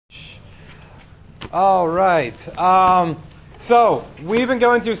All right. So we've been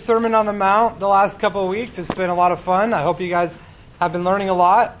going through Sermon on the Mount the last couple of weeks. It's been a lot of fun. I hope you guys have been learning a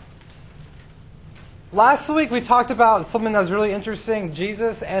lot. Last week we talked about something that was really interesting,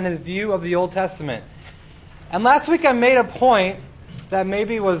 Jesus and his view of the Old Testament. And last week I made a point that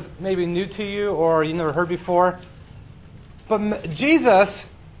maybe was new to you or you never heard before. But Jesus,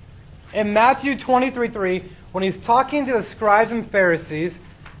 in Matthew 23:3, when he's talking to the scribes and Pharisees,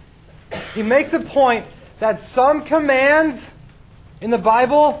 he makes a point that some commands in the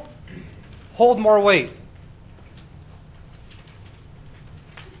Bible hold more weight.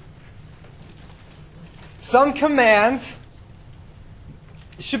 Some commands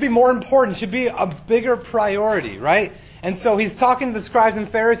should be more important, should be a bigger priority, right? And so he's talking to the scribes and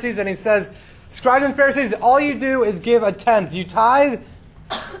Pharisees, and he says, scribes and Pharisees, all you do is give a tenth. You tithe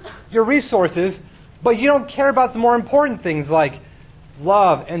your resources, but you don't care about the more important things like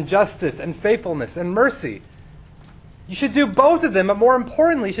love and justice and faithfulness and mercy. You should do both of them, but more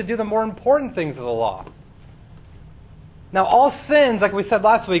importantly, you should do the more important things of the law. Now, all sins, like we said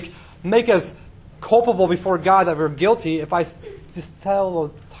last week, make us culpable before God that we're guilty. If I just tell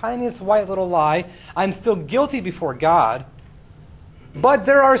the tiniest white little lie, I'm still guilty before God. But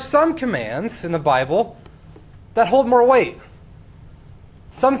there are some commands in the Bible that hold more weight.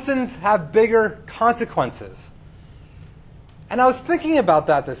 Some sins have bigger consequences. And I was thinking about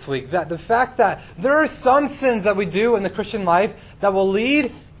that this week, that the fact that there are some sins that we do in the Christian life that will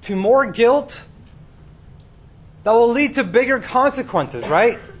lead to more guilt, that will lead to bigger consequences,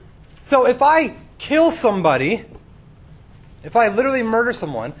 right? So if I kill somebody, if I literally murder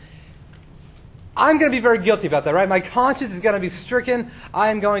someone, I'm going to be very guilty about that, right? My conscience is going to be stricken.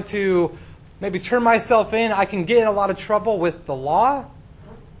 I'm going to maybe turn myself in. I can get in a lot of trouble with the law.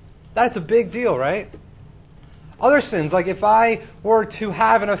 That's a big deal, right? Other sins, like if I were to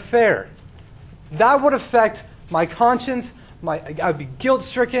have an affair, that would affect my conscience. I would be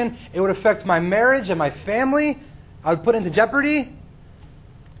guilt-stricken. It would affect my marriage and my family. I would put it into jeopardy.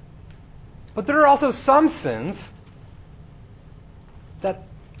 But there are also some sins that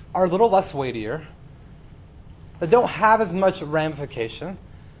are a little less weightier, that don't have as much ramification,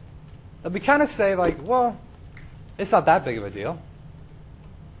 that we kind of say like, well, it's not that big of a deal.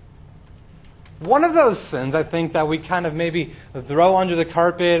 One of those sins, I think, that we kind of maybe throw under the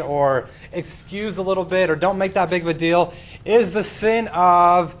carpet or excuse a little bit or don't make that big of a deal is the sin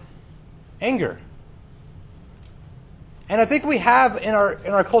of anger. And I think we have in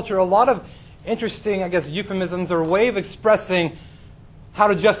our culture a lot of interesting, euphemisms or way of expressing how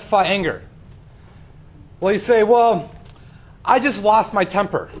to justify anger. Well, you say, well, I just lost my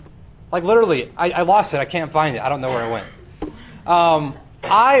temper. Like literally, I lost it. I can't find it. I don't know where it went.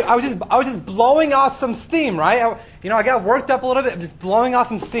 I was just blowing off some steam, right? I got worked up a little bit. I'm just blowing off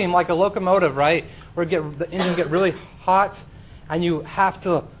some steam like a locomotive, right? Where the engine get really hot, and you have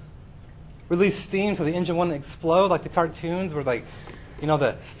to release steam so the engine wouldn't explode, like the cartoons where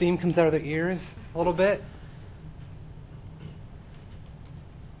the steam comes out of their ears a little bit.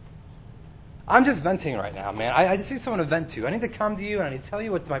 I'm just venting right now, man. I just need someone to vent to. I need to come to you and I need to tell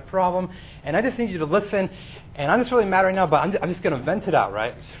you what's my problem, and I just need you to listen. And I'm just really mad right now, but I'm just going to vent it out,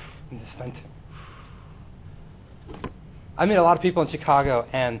 right? I'm just venting. I meet a lot of people in Chicago,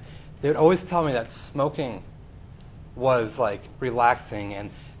 and they would always tell me that smoking was like relaxing, and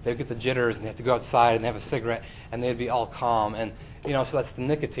they'd get the jitters, and they have to go outside, and they have a cigarette, and they'd be all calm, and so that's the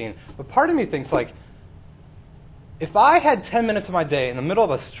nicotine. But part of me thinks like, if I had 10 minutes of my day in the middle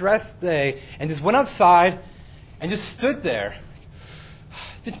of a stressed day and just went outside and just stood there,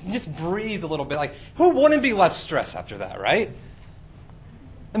 just breathe a little bit, like who wouldn't be less stressed after that, right?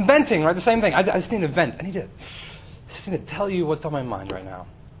 And venting, right? The same thing. I just need to vent. I just need to tell you what's on my mind right now.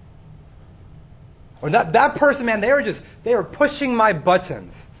 Or that person, man, they were pushing my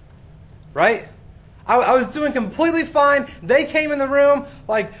buttons, right? I was doing completely fine. They came in the room,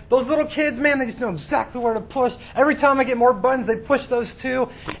 like those little kids, man, they just know exactly where to push. Every time I get more buttons, they push those too.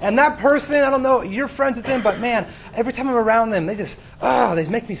 And that person, I don't know, you're friends with them, but man, every time I'm around them, they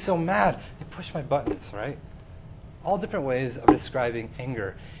make me so mad. They push my buttons, right? All different ways of describing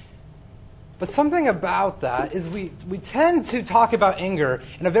anger. But something about that is we tend to talk about anger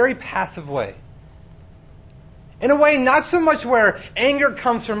in a very passive way. In a way, not so much where anger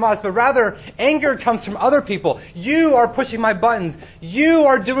comes from us, but rather anger comes from other people. You are pushing my buttons. You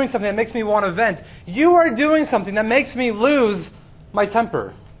are doing something that makes me want to vent. You are doing something that makes me lose my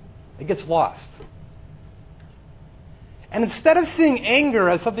temper. It gets lost. And instead of seeing anger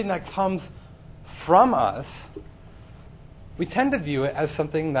as something that comes from us, we tend to view it as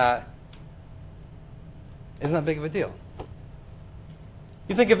something that isn't that big of a deal.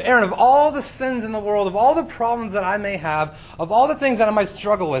 You think of Aaron, of all the sins in the world, of all the problems that I may have, of all the things that I might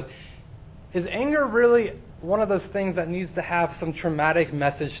struggle with, is anger really one of those things that needs to have some traumatic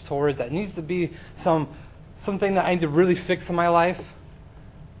message towards, that needs to be something that I need to really fix in my life?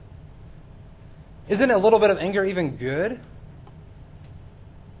 Isn't a little bit of anger even good?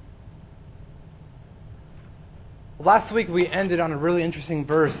 Last week we ended on a really interesting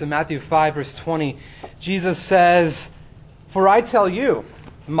verse in Matthew 5, verse 20. Jesus says, "For I tell you,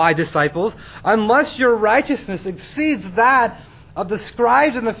 my disciples, unless your righteousness exceeds that of the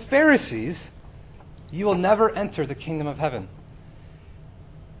scribes and the Pharisees, you will never enter the kingdom of heaven."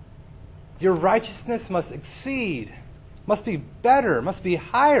 Your righteousness must exceed, must be better, must be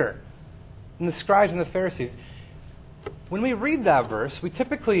higher than the scribes and the Pharisees. When we read that verse, we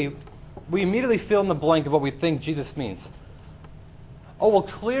immediately fill in the blank of what we think Jesus means. Oh, well,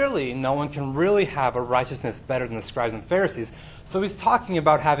 clearly no one can really have a righteousness better than the scribes and Pharisees. So he's talking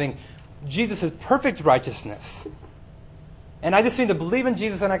about having Jesus' perfect righteousness. And I just need to believe in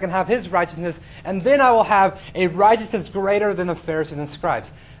Jesus and I can have his righteousness, and then I will have a righteousness greater than the Pharisees and scribes.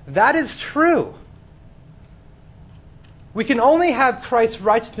 That is true. We can only have Christ's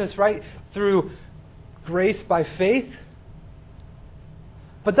righteousness, right, through grace by faith.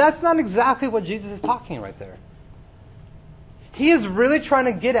 But that's not exactly what Jesus is talking right there. He is really trying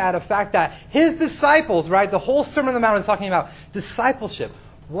to get at a fact that his disciples, right, the whole Sermon on the Mount is talking about discipleship.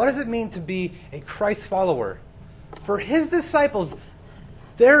 What does it mean to be a Christ follower? For his disciples,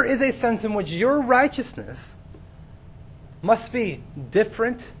 there is a sense in which your righteousness must be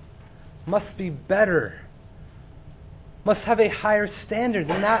different, must be better, must have a higher standard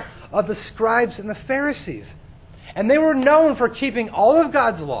than that of the scribes and the Pharisees. And they were known for keeping all of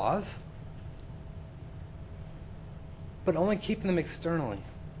God's laws, but only keeping them externally.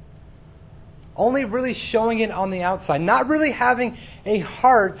 Only really showing it on the outside. Not really having a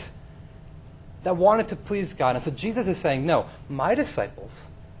heart that wanted to please God. And so Jesus is saying, no, my disciples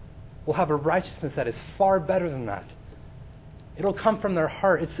will have a righteousness that is far better than that. It'll come from their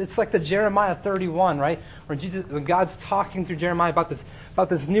heart. It's like the Jeremiah 31, right? When God's talking through Jeremiah about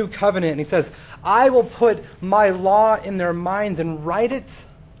this new covenant, and he says, I will put my law in their minds and write it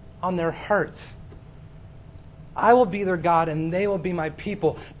on their hearts. I will be their God and they will be my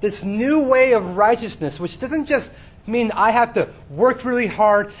people. This new way of righteousness, which doesn't just mean I have to work really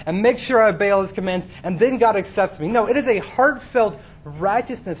hard and make sure I obey all his commands and then God accepts me. No, it is a heartfelt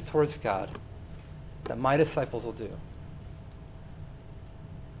righteousness towards God that my disciples will do.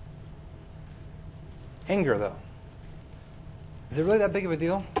 Anger, though. Is it really that big of a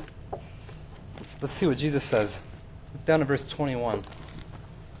deal? Let's see what Jesus says. Look down to verse 21.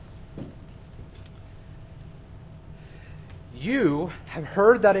 You have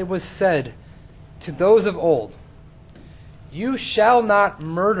heard that it was said to those of old, you shall not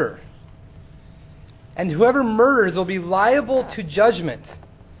murder, and whoever murders will be liable to judgment.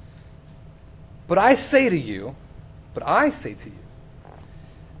 But I say to you,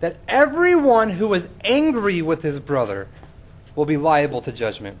 that everyone who is angry with his brother will be liable to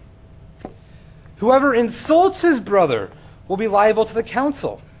judgment. Whoever insults his brother will be liable to the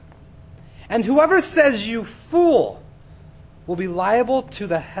council. And whoever says, you fool, will be liable to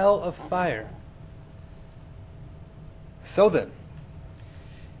the hell of fire. So then,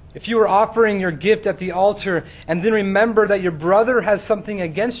 if you are offering your gift at the altar and then remember that your brother has something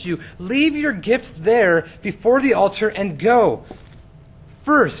against you, leave your gift there before the altar and go.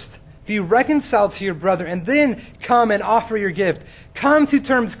 First, be reconciled to your brother, and then come and offer your gift. Come to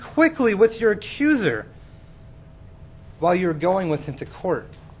terms quickly with your accuser while you are going with him to court,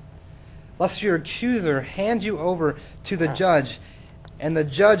 lest your accuser hand you over to the judge, and the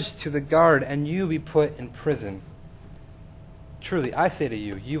judge to the guard, and you be put in prison. Truly, I say to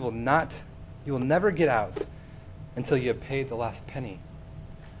you, you will never get out until you have paid the last penny.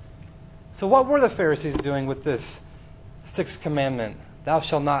 So what were the Pharisees doing with this sixth commandment? Thou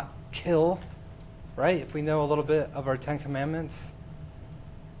shalt not kill, right? If we know a little bit of our 10 Commandments.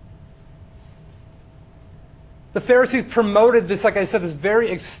 The Pharisees promoted this, like I said, this very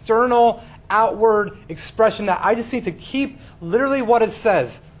external, outward expression that I just need to keep literally what it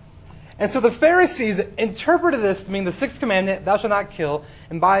says. And so the Pharisees interpreted this to mean the sixth commandment, thou shalt not kill.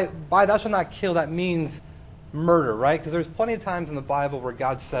 And by thou shalt not kill, that means murder, right? Because there's plenty of times in the Bible where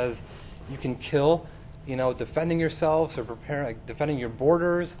God says you can kill, defending yourselves or defending your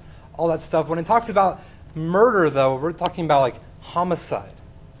borders, all that stuff. When it talks about murder, though, we're talking about like homicide.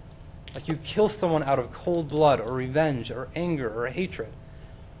 Like you kill someone out of cold blood or revenge or anger or hatred.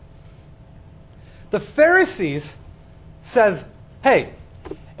 The Pharisees says, hey,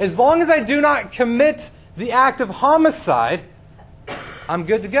 as long as I do not commit the act of homicide, I'm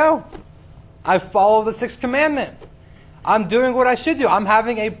good to go. I follow the sixth commandment. I'm doing what I should do. I'm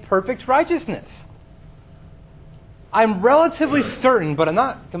having a perfect righteousness. I'm relatively certain, but I'm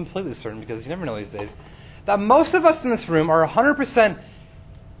not completely certain because you never know these days, that most of us in this room are 100%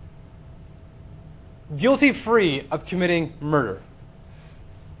 guilty-free of committing murder.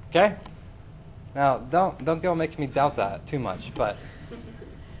 Okay? Now, don't go making me doubt that too much, but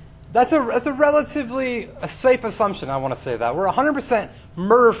that's a relatively safe assumption, I want to say that. We're 100%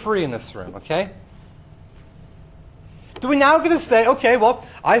 murder-free in this room, okay? Do we now get to say, okay, well,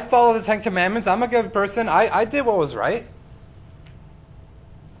 I follow the Ten Commandments, I'm a good person, I did what was right?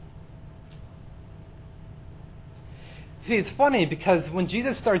 See, it's funny because when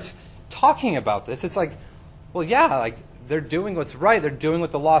Jesus starts talking about this, it's like, well, yeah, like, they're doing what's right, they're doing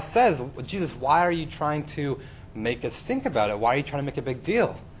what the law says. Jesus, why are you trying to make us think about it? Why are you trying to make a big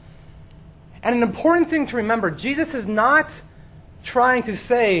deal? And an important thing to remember, Jesus is not trying to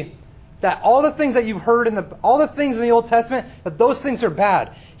say that all the things that you've heard all the things in the Old Testament, that those things are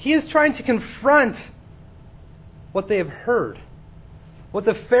bad. He is trying to confront what they have heard. What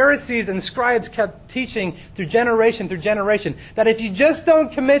the Pharisees and scribes kept teaching through generation, that if you just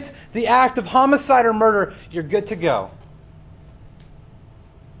don't commit the act of homicide or murder, you're good to go.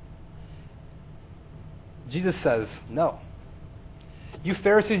 Jesus says, no. You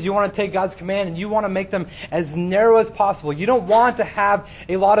Pharisees, you want to take God's command and you want to make them as narrow as possible. You don't want to have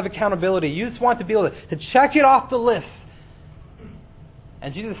a lot of accountability. You just want to be able to check it off the list.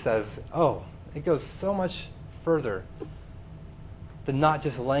 And Jesus says, oh, it goes so much further than not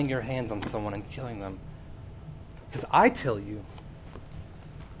just laying your hands on someone and killing them. Because I tell you,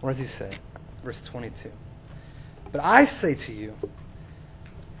 what does he say? Verse 22. But I say to you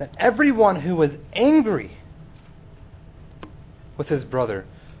that everyone who is angry with his brother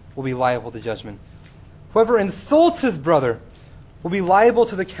will be liable to judgment. Whoever insults his brother will be liable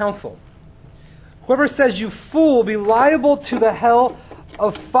to the council. Whoever says you fool will be liable to the hell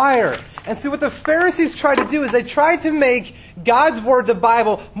of fire. And see, what the Pharisees tried to do is they tried to make God's word, the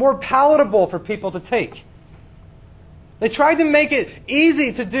Bible, more palatable for people to take. They tried to make it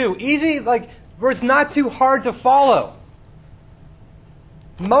easy to do, easy, like where it's not too hard to follow.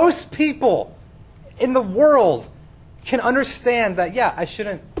 Most people in the world can understand that, yeah, I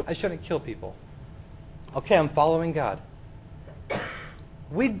shouldn't kill people. Okay, I'm following God.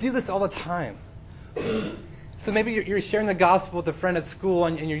 We do this all the time. So maybe you're sharing the gospel with a friend at school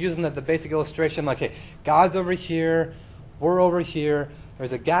and you're using the basic illustration like, hey, God's over here, we're over here,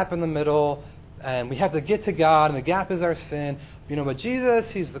 there's a gap in the middle, and we have to get to God, and the gap is our sin. But Jesus,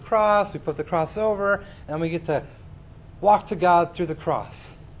 He's the cross, we put the cross over, and we get to walk to God through the cross.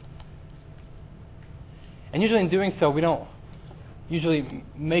 And usually in doing so, we don't usually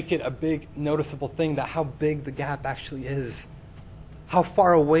make it a big noticeable thing that how big the gap actually is. How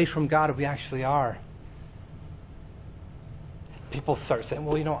far away from God we actually are. People start saying,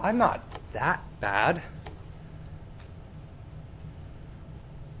 well, I'm not that bad.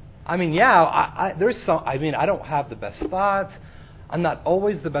 I mean, yeah, I don't have the best thoughts. I'm not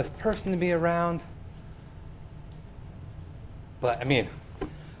always the best person to be around. But,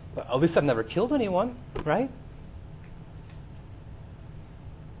 at least I've never killed anyone, right?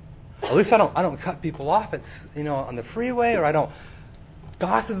 At least I don't cut people off on the freeway, or I don't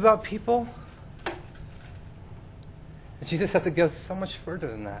gossip about people. And Jesus has to go so much further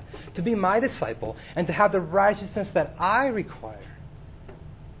than that. To be my disciple and to have the righteousness that I require.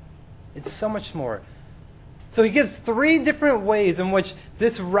 It's so much more. So he gives 3 different ways in which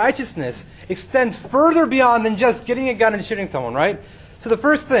this righteousness extends further beyond than just getting a gun and shooting someone, right? So the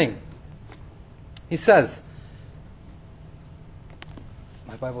first thing, he says,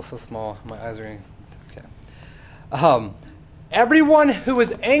 my Bible's so small, my eyes are okay. Everyone who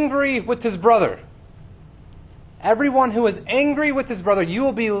is angry with his brother, you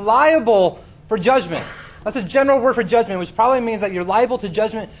will be liable for judgment. That's a general word for judgment, which probably means that you're liable to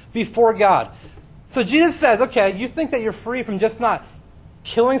judgment before God. So Jesus says, okay, you think that you're free from just not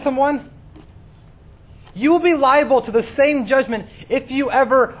killing someone? You will be liable to the same judgment if you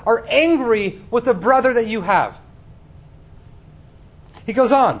ever are angry with a brother that you have. He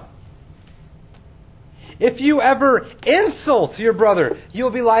goes on. If you ever insult your brother, you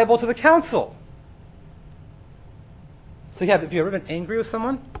will be liable to the council. So have you ever been angry with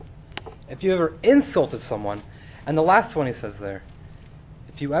someone? If you ever insulted someone? And the last one he says there,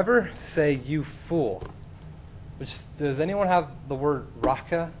 if you ever say you fool, which, does anyone have the word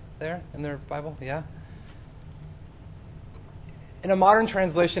raka there in their Bible? Yeah? In a modern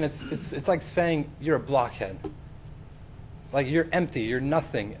translation, it's like saying you're a blockhead. Like you're empty, you're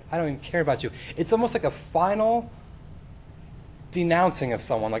nothing. I don't even care about you. It's almost like a final denouncing of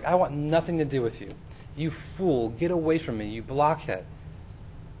someone, like, I want nothing to do with you. You fool, get away from me, you blockhead.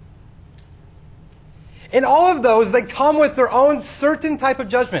 In all of those, they come with their own certain type of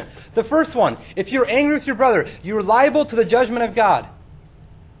judgment. The first one, if you're angry with your brother, you're liable to the judgment of God.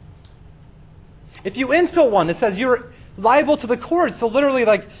 If you insult one, it says you're liable to the court. So literally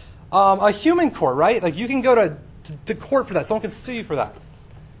like a human court, right? Like you can go to court for that. Someone can sue you for that.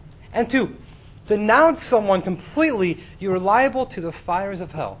 And to denounce someone completely, you are liable to the fires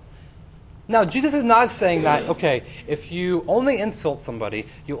of hell. Now, Jesus is not saying that, okay, if you only insult somebody,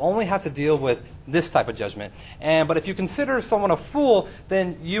 you only have to deal with this type of judgment. But if you consider someone a fool,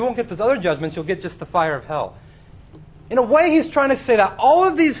 then you won't get those other judgments, you'll get just the fire of hell. In a way, he's trying to say that all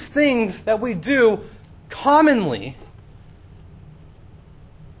of these things that we do commonly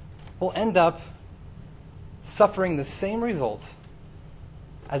will end up suffering the same result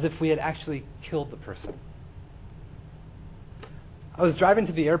as if we had actually killed the person. I was driving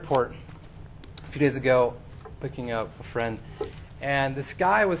to the airport a few days ago, picking up a friend, and this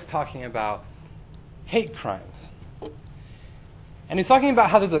guy was talking about hate crimes. And he's talking about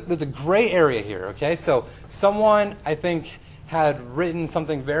how there's a gray area here, okay? So someone, I think, had written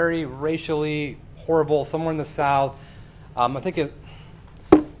something very racially horrible somewhere in the South. I think it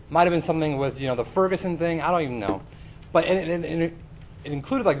might have been something with, the Ferguson thing. I don't even know. But it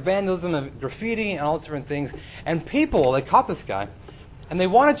included like vandalism and graffiti and all different things. And people, they caught this guy, and they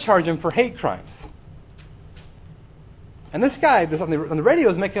want to charge him for hate crimes. And this guy, on the radio,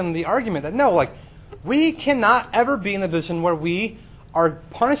 is making the argument that no, like, we cannot ever be in the position where we are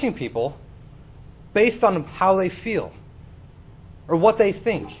punishing people based on how they feel or what they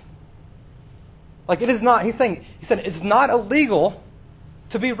think. Like, it is not, he said it's not illegal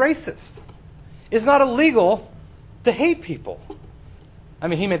to be racist. It's not illegal to hate people. I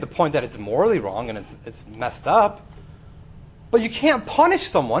mean, he made the point that it's morally wrong and it's messed up. But you can't punish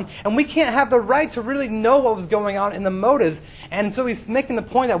someone, and we can't have the right to really know what was going on in the motives. And so he's making the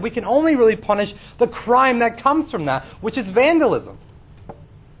point that we can only really punish the crime that comes from that, which is vandalism.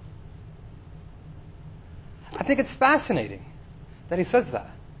 I think it's fascinating that he says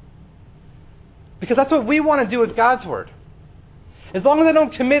that. Because that's what we want to do with God's Word. As long as I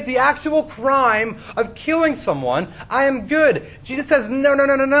don't commit the actual crime of killing someone, I am good. Jesus says,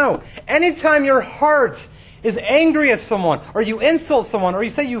 no. Anytime your heart is angry at someone, or you insult someone, or you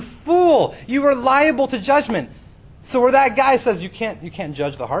say you fool, you are liable to judgment. So where that guy says you can't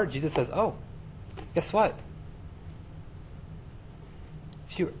judge the heart, Jesus says, oh, guess what?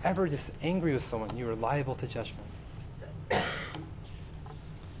 If you're ever just angry with someone, you are liable to judgment.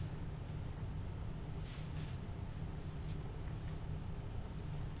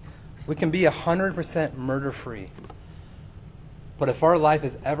 We can be 100% murder-free. But if our life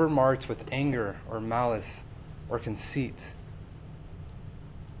is ever marked with anger or malice or conceit,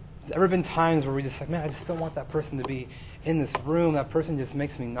 there's ever been times where we just like, man, I just don't want that person to be in this room. That person just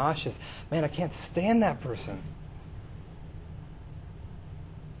makes me nauseous. Man, I can't stand that person.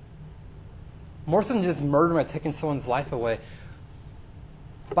 More than just murder by taking someone's life away,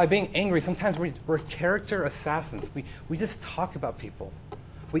 by being angry, sometimes we're character assassins. We just talk about people.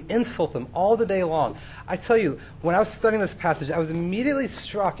 We insult them all the day long. I tell you, when I was studying this passage, I was immediately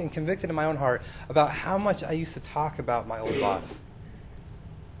struck and convicted in my own heart about how much I used to talk about my old boss.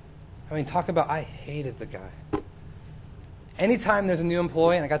 I hated the guy. Anytime there's a new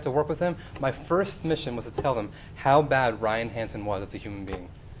employee and I got to work with him, my first mission was to tell them how bad Ryan Hansen was as a human being.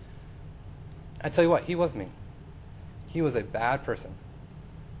 I tell you what, he was me. He was a bad person.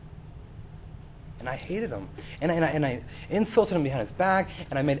 And I hated him. And I insulted him behind his back.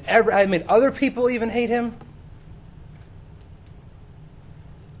 And I made other people even hate him.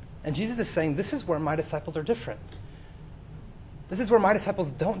 And Jesus is saying, this is where my disciples are different. This is where my disciples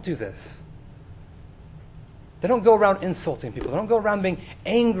don't do this. They don't go around insulting people. They don't go around being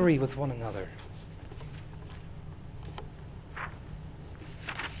angry with one another.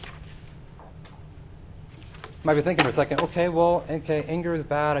 Might be thinking for a second, okay, anger is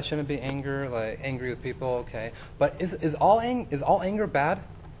bad. I shouldn't be angry with people, okay. But is all anger bad?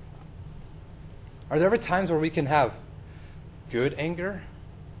 Are there ever times where we can have good anger?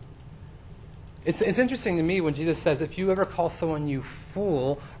 It's interesting to me when Jesus says, if you ever call someone you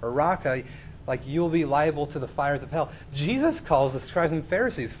fool or raka, like you'll be liable to the fires of hell. Jesus calls the scribes and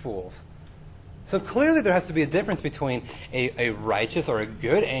Pharisees fools. So clearly there has to be a difference between a righteous or a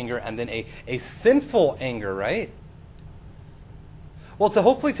good anger and then a sinful anger, right? Well,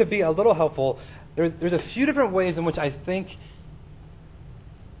 hopefully to be a little helpful, there's a few different ways in which I think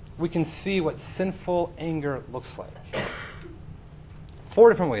we can see what sinful anger looks like. 4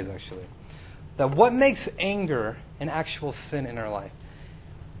 different ways, actually. that what makes anger an actual sin in our life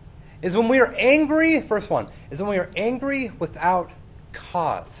is when we are angry, first one, is when we are angry without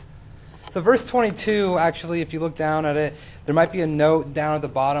cause. So verse 22, actually, if you look down at it, there might be a note down at the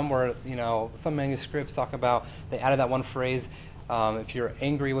bottom where, some manuscripts talk about, they added that one phrase, if you're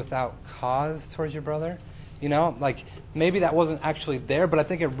angry without cause towards your brother. Maybe that wasn't actually there, but I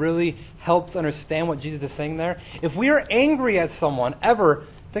think it really helps understand what Jesus is saying there. If we are angry at someone, ever,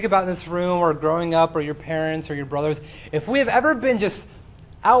 think about in this room or growing up or your parents or your brothers, if we have ever been just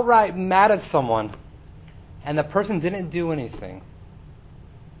outright mad at someone and the person didn't do anything,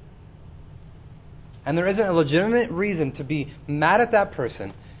 and there isn't a legitimate reason to be mad at that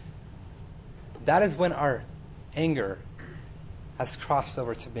person, that is when our anger has crossed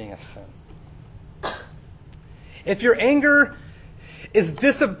over to being a sin. If your anger is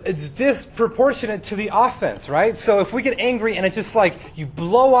disproportionate to the offense, right? So if we get angry and it's just like you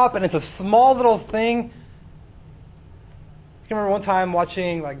blow up and it's a small little thing. I can remember one time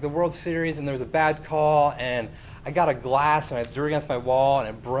watching the World Series and there was a bad call and I got a glass and I threw it against my wall and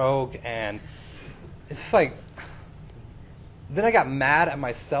it broke and it's just then I got mad at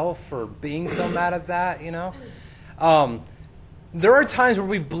myself for being so mad at that, There are times where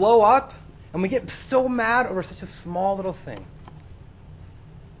we blow up and we get so mad over such a small little thing.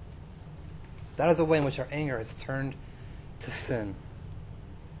 That is a way in which our anger has turned to sin.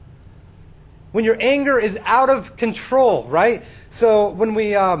 When your anger is out of control, right? So when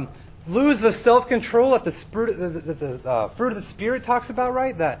we lose the self-control that the fruit of the Spirit talks about,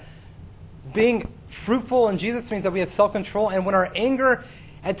 right? That being fruitful in Jesus means that we have self-control. And when our anger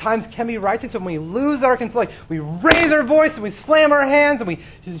at times can be righteous, when we lose our control, we raise our voice and we slam our hands and we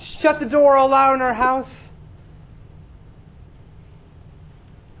just shut the door all loud in our house.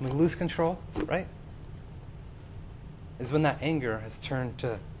 And we lose control, right? Is when that anger has turned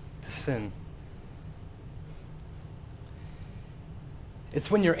to sin. It's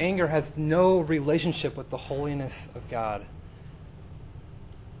when your anger has no relationship with the holiness of God.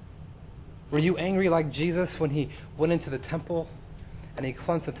 Were you angry like Jesus when he went into the temple and he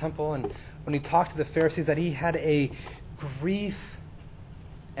cleansed the temple and when he talked to the Pharisees that he had a grief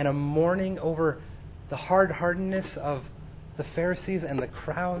and a mourning over the hard-heartedness of the Pharisees and the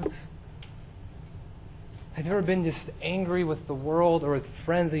crowds? Have you ever been just angry with the world or with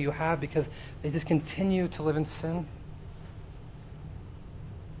friends that you have because they just continue to live in sin?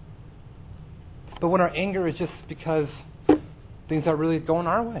 But when our anger is just because things aren't really going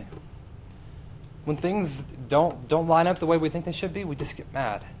our way. When things don't line up the way we think they should be, we just get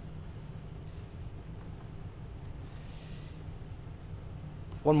mad.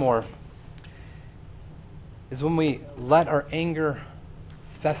 One more is when we let our anger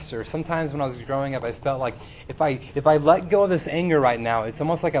fester. Sometimes when I was growing up, I felt like if I let go of this anger right now, it's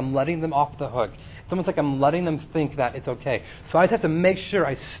almost like I'm letting them off the hook. It's almost like I'm letting them think that it's okay. So I just have to make sure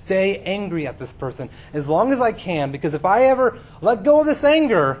I stay angry at this person as long as I can, because if I ever let go of this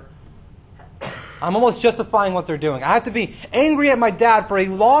anger, I'm almost justifying what they're doing. I have to be angry at my dad for a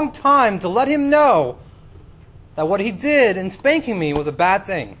long time to let him know that what he did in spanking me was a bad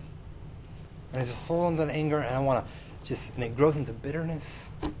thing. And I just hold on to that anger and I want to and it grows into bitterness.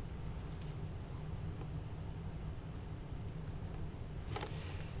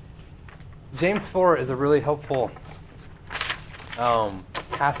 James 4 is a really helpful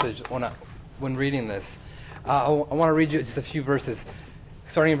passage when reading this. I want to read you just a few verses.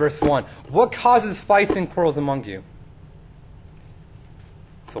 Starting in verse 1. What causes fights and quarrels among you?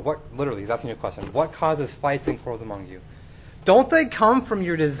 So literally, he's asking you a question. What causes fights and quarrels among you? Don't they come from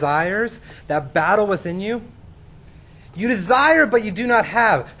your desires that battle within you? You desire, but you do not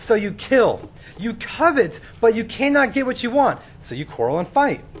have, so you kill. You covet, but you cannot get what you want, so you quarrel and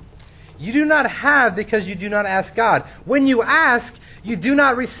fight. You do not have because you do not ask God. When you ask, you do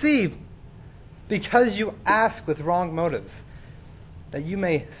not receive, because you ask with wrong motives, that you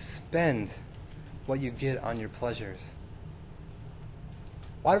may spend what you get on your pleasures.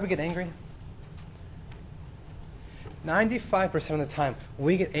 Why do we get angry? 95% of the time,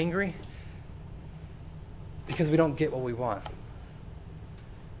 we get angry because we don't get what we want.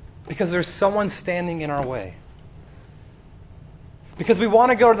 Because there's someone standing in our way. Because we want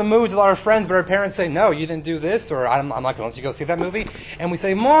to go to the movies with our friends, but our parents say, no, you didn't do this, or I'm not going to let you go see that movie. And we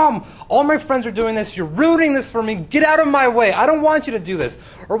say, Mom, all my friends are doing this. You're ruining this for me. Get out of my way. I don't want you to do this.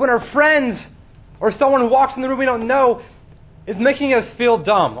 Or when our friends or someone who walks in the room we don't know is making us feel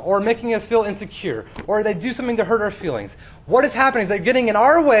dumb or making us feel insecure, or they do something to hurt our feelings. What is happening is they're getting in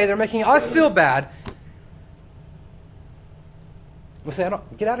our way. They're making us feel bad. We say,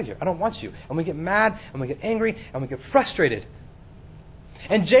 get out of here. I don't want you. And we get mad, and we get angry, and we get frustrated.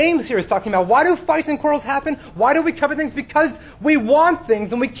 And James here is talking about, why do fights and quarrels happen? Why do we covet things? Because we want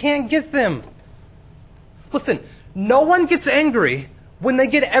things and we can't get them. Listen, no one gets angry when they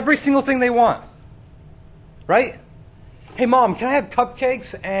get every single thing they want. Right? Hey, Mom, can I have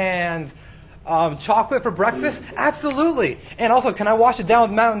cupcakes and chocolate for breakfast? Absolutely. And also, can I wash it down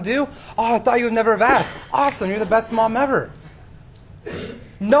with Mountain Dew? Oh, I thought you would never have asked. Awesome, you're the best mom ever.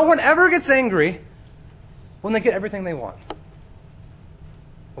 No one ever gets angry when they get everything they want.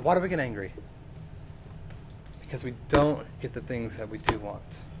 But why do we get angry? Because we don't get the things that we do want.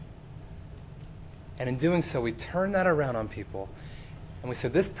 And in doing so, we turn that around on people. And we say,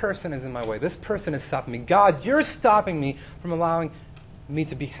 this person is in my way. This person is stopping me. God, you're stopping me from allowing me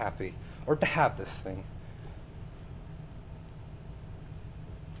to be happy or to have this thing.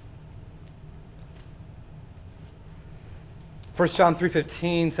 First John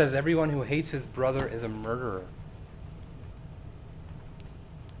 3:15 says, everyone who hates his brother is a murderer.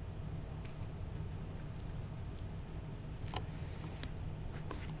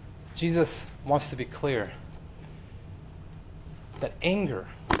 Jesus wants to be clear that anger,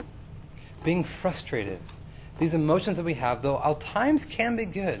 being frustrated, these emotions that we have, though at times can be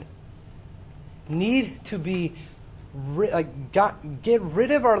good, need to be get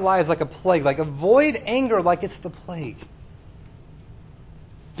rid of our lives like a plague, like avoid anger like it's the plague.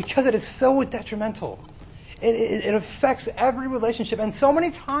 Because it is so detrimental. It affects every relationship. And so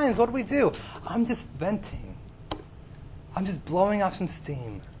many times, what do? I'm just venting. I'm just blowing off some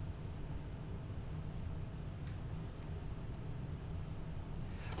steam.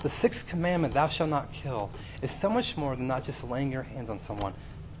 The sixth commandment, thou shalt not kill, is so much more than not just laying your hands on someone.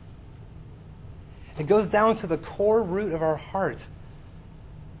 It goes down to the core root of our heart.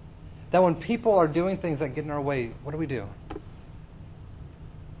 That when people are doing things that get in our way, what do?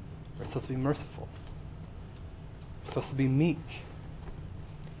 We're supposed to be merciful. We're supposed to be meek.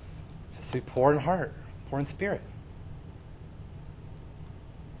 We're supposed to be poor in heart, poor in spirit.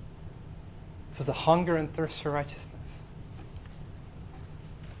 We're supposed to hunger and thirst for righteousness.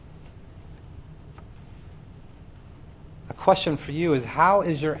 A question for you is, how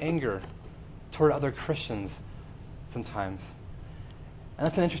is your anger toward other Christians sometimes? And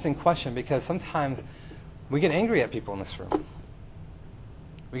that's an interesting question, because sometimes we get angry at people in this room.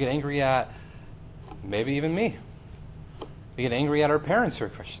 We get angry at maybe even me. We get angry at our parents who are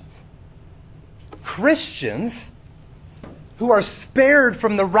Christians. Christians who are spared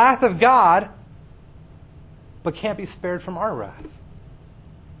from the wrath of God, but can't be spared from our wrath.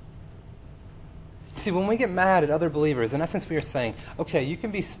 You see, when we get mad at other believers, in essence we are saying, okay, you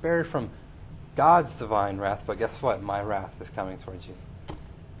can be spared from God's divine wrath, but guess what? My wrath is coming towards you.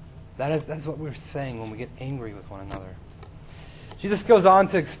 That is what we're saying when we get angry with one another. Jesus goes on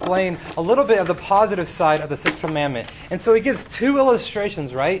to explain a little bit of the positive side of the sixth commandment. And so he gives two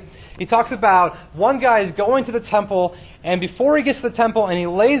illustrations, right? He talks about one guy is going to the temple, and before he gets to the temple and he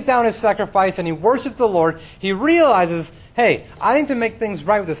lays down his sacrifice and he worships the Lord, he realizes, hey, I need to make things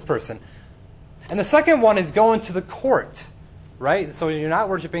right with this person. And the second one is going to the court, right? So you're not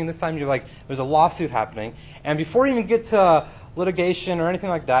worshiping, this time you're like, there's a lawsuit happening. And before you even get to litigation or anything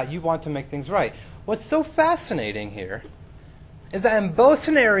like that, you want to make things right. What's so fascinating here is that in both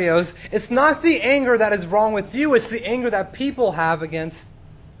scenarios, it's not the anger that is wrong with you, it's the anger that people have against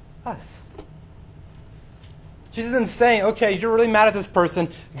us. Jesus isn't saying, okay, you're really mad at this person,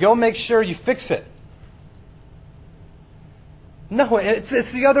 go make sure you fix it. No,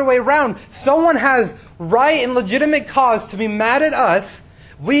 it's the other way around. Someone has right and legitimate cause to be mad at us.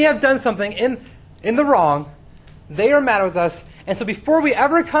 We have done something in the wrong. They are mad with us. And so before we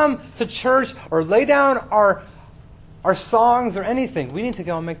ever come to church or lay down our songs or anything, we need to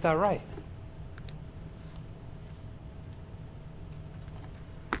go and make that right.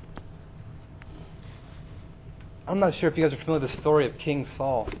 I'm not sure if you guys are familiar with the story of King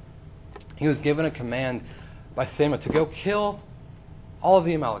Saul. He was given a command by Samuel to go kill all of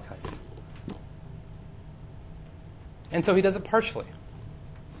the Amalekites. And so he does it partially.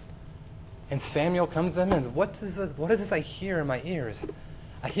 And Samuel comes to him and says, what is this I hear in my ears?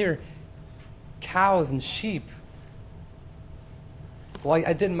 I hear cows and sheep. Well,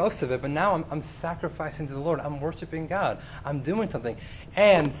 I did most of it, but now I'm sacrificing to the Lord. I'm worshiping God. I'm doing something.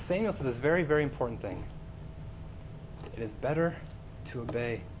 And Samuel says this very, very important thing. It is better to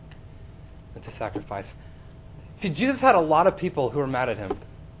obey than to sacrifice. See, Jesus had a lot of people who were mad at him.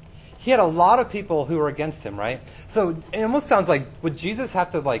 He had a lot of people who were against him, right? So it almost sounds like, would Jesus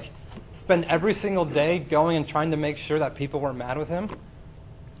have to spend every single day going and trying to make sure that people weren't mad with him?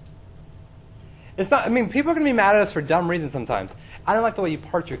 It's not, people are going to be mad at us for dumb reasons sometimes. I don't like the way you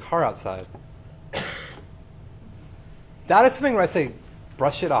parked your car outside. That is something where I say,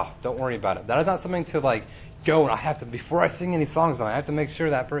 brush it off. Don't worry about it. That is not something to like go and I have to, before I sing any songs, I have to make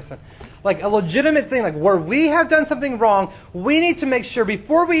sure that person, like a legitimate thing, like where we have done something wrong, we need to make sure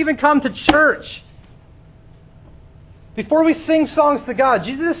before we even come to church, before we sing songs to God,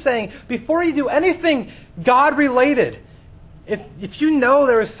 Jesus is saying, before you do anything God-related, if you know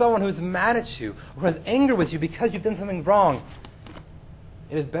there is someone who's mad at you or has anger with you because you've done something wrong,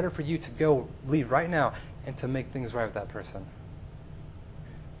 it is better for you to go leave right now and to make things right with that person.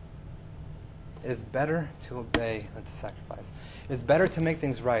 It is better to obey than to sacrifice. It is better to make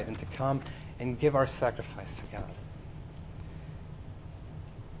things right than to come and give our sacrifice to God.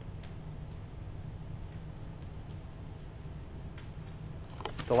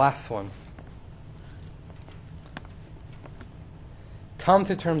 The last one. Come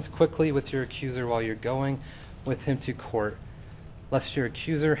to terms quickly with your accuser while you're going with him to court, lest your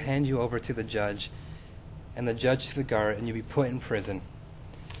accuser hand you over to the judge, and the judge to the guard, and you be put in prison.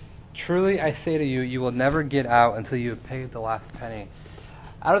 Truly, I say to you, you will never get out until you have paid the last penny.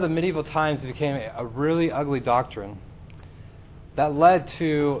 Out of the medieval times, it became a really ugly doctrine that led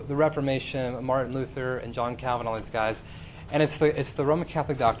to the Reformation of Martin Luther and John Calvin, all these guys. And it's the Roman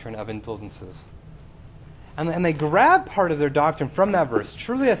Catholic doctrine of indulgences. And they grab part of their doctrine from that verse.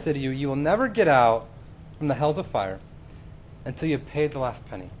 Truly I say to you, you will never get out from the hells of fire until you have paid the last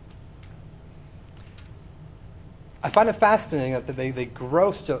penny. I find it fascinating that they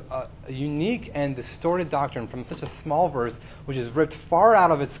grow such a unique and distorted doctrine from such a small verse, which is ripped far out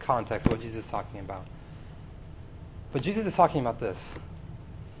of its context of what Jesus is talking about. But Jesus is talking about this.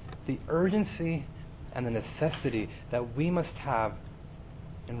 The urgency and the necessity that we must have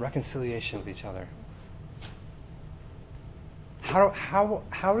in reconciliation with each other. How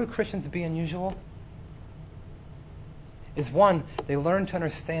do Christians be unusual? Is one, they learn to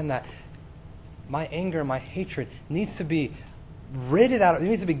understand that my anger, my hatred needs to be ridded out, it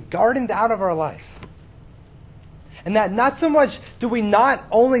needs to be gardened out of our lives. And that not so much do we not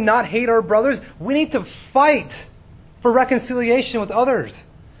only not hate our brothers, we need to fight for reconciliation with others.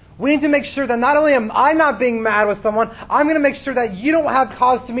 We need to make sure that not only am I not being mad with someone, I'm going to make sure that you don't have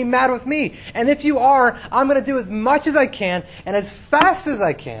cause to be mad with me. And if you are, I'm going to do as much as I can and as fast as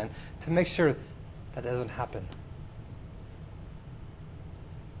I can to make sure that doesn't happen.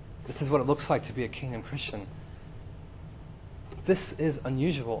 This is what it looks like to be a kingdom Christian. This is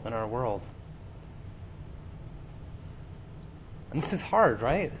unusual in our world. And this is hard,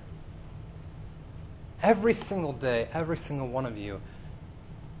 right? Every single day, every single one of you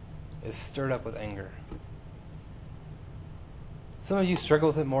is stirred up with anger. Some of you struggle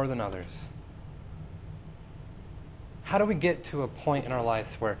with it more than others. How do we get to a point in our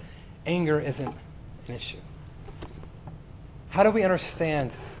lives where anger isn't an issue? How do we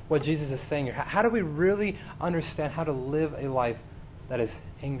understand what Jesus is saying here? How do we really understand how to live a life that is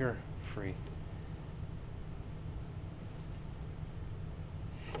anger-free?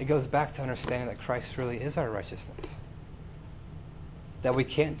 It goes back to understanding that Christ really is our righteousness. That we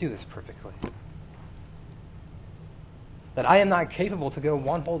can't do this perfectly. That I am not capable to go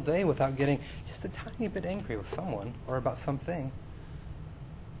one whole day without getting just a tiny bit angry with someone or about something.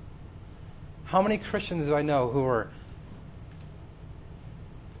 How many Christians do I know who are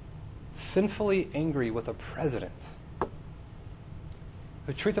sinfully angry with a president,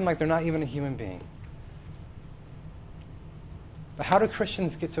 who treat them like they're not even a human being? But how do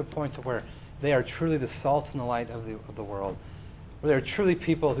Christians get to a point to where they are truly the salt and the light of the world? Where they are truly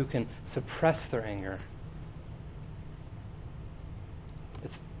people who can suppress their anger?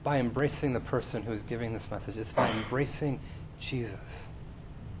 It's by embracing the person who is giving this message. It's by embracing Jesus.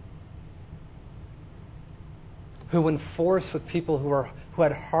 Who, when forced with people who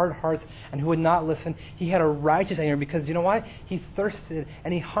had hard hearts and who would not listen, he had a righteous anger because, you know why? He thirsted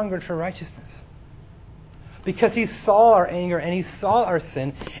and he hungered for righteousness. Because he saw our anger and he saw our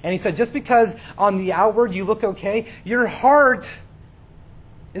sin. And he said, just because on the outward you look okay, your heart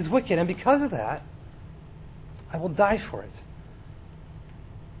is wicked. And because of that, I will die for it.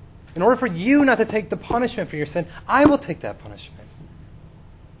 In order for you not to take the punishment for your sin, I will take that punishment.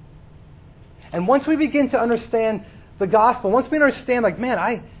 And once we begin to understand the gospel, once we understand, like, man,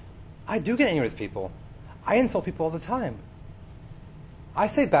 I do get angry with people. I insult people all the time. I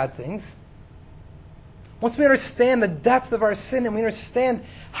say bad things. Once we understand the depth of our sin and we understand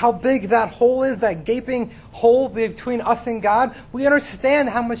how big that hole is, that gaping hole between us and God, we understand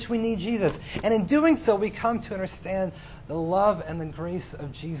how much we need Jesus. And in doing so, we come to understand the love and the grace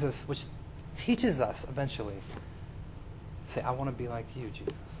of Jesus, which teaches us eventually. Say, I want to be like you,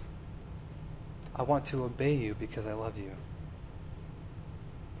 Jesus. I want to obey you because I love you.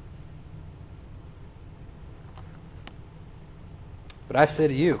 But I say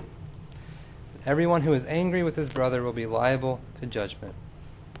to you, everyone who is angry with his brother will be liable to judgment.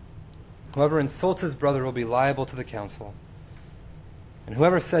 Whoever insults his brother will be liable to the council. And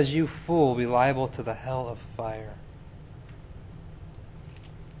whoever says, you fool, will be liable to the hell of fire.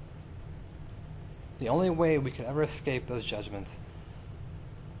 The only way we could ever escape those judgments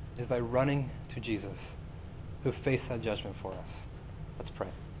is by running to Jesus, who faced that judgment for us. Let's pray.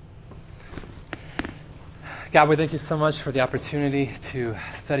 God, we thank you so much for the opportunity to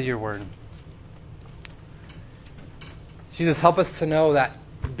study your word. Jesus, help us to know that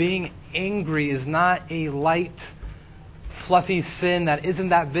being angry is not a light, fluffy sin that isn't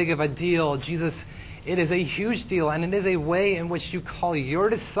that big of a deal. Jesus, it is a huge deal, and it is a way in which you call your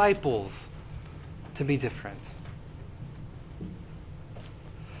disciples to be different.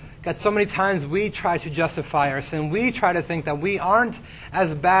 God, so many times we try to justify our sin. We try to think that we aren't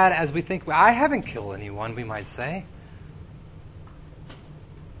as bad as we think. I haven't killed anyone, we might say.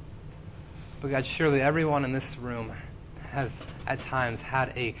 But God, surely everyone in this room has at times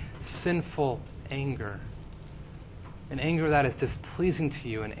had a sinful anger. An anger that is displeasing to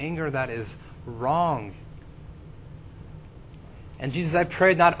you. An anger that is wrong. And Jesus, I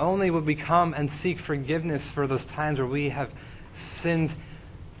pray not only would we come and seek forgiveness for those times where we have sinned,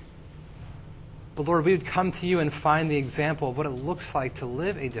 but Lord, we would come to you and find the example of what it looks like to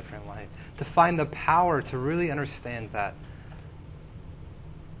live a different life. To find the power to really understand that.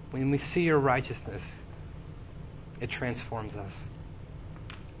 When we see your righteousness, it transforms us.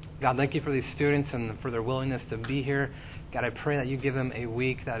 God, thank you for these students and for their willingness to be here. God, I pray that you give them a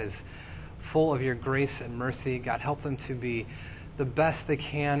week that is full of your grace and mercy. God, help them to be the best they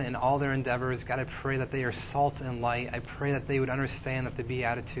can in all their endeavors. God, I pray that they are salt and light. I pray that they would understand that the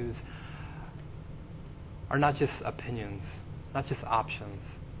Beatitudes are not just opinions, not just options,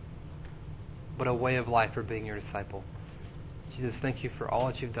 but a way of life for being your disciple. Jesus, thank you for all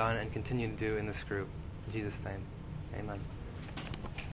that you've done and continue to do in this group. In Jesus' name, amen.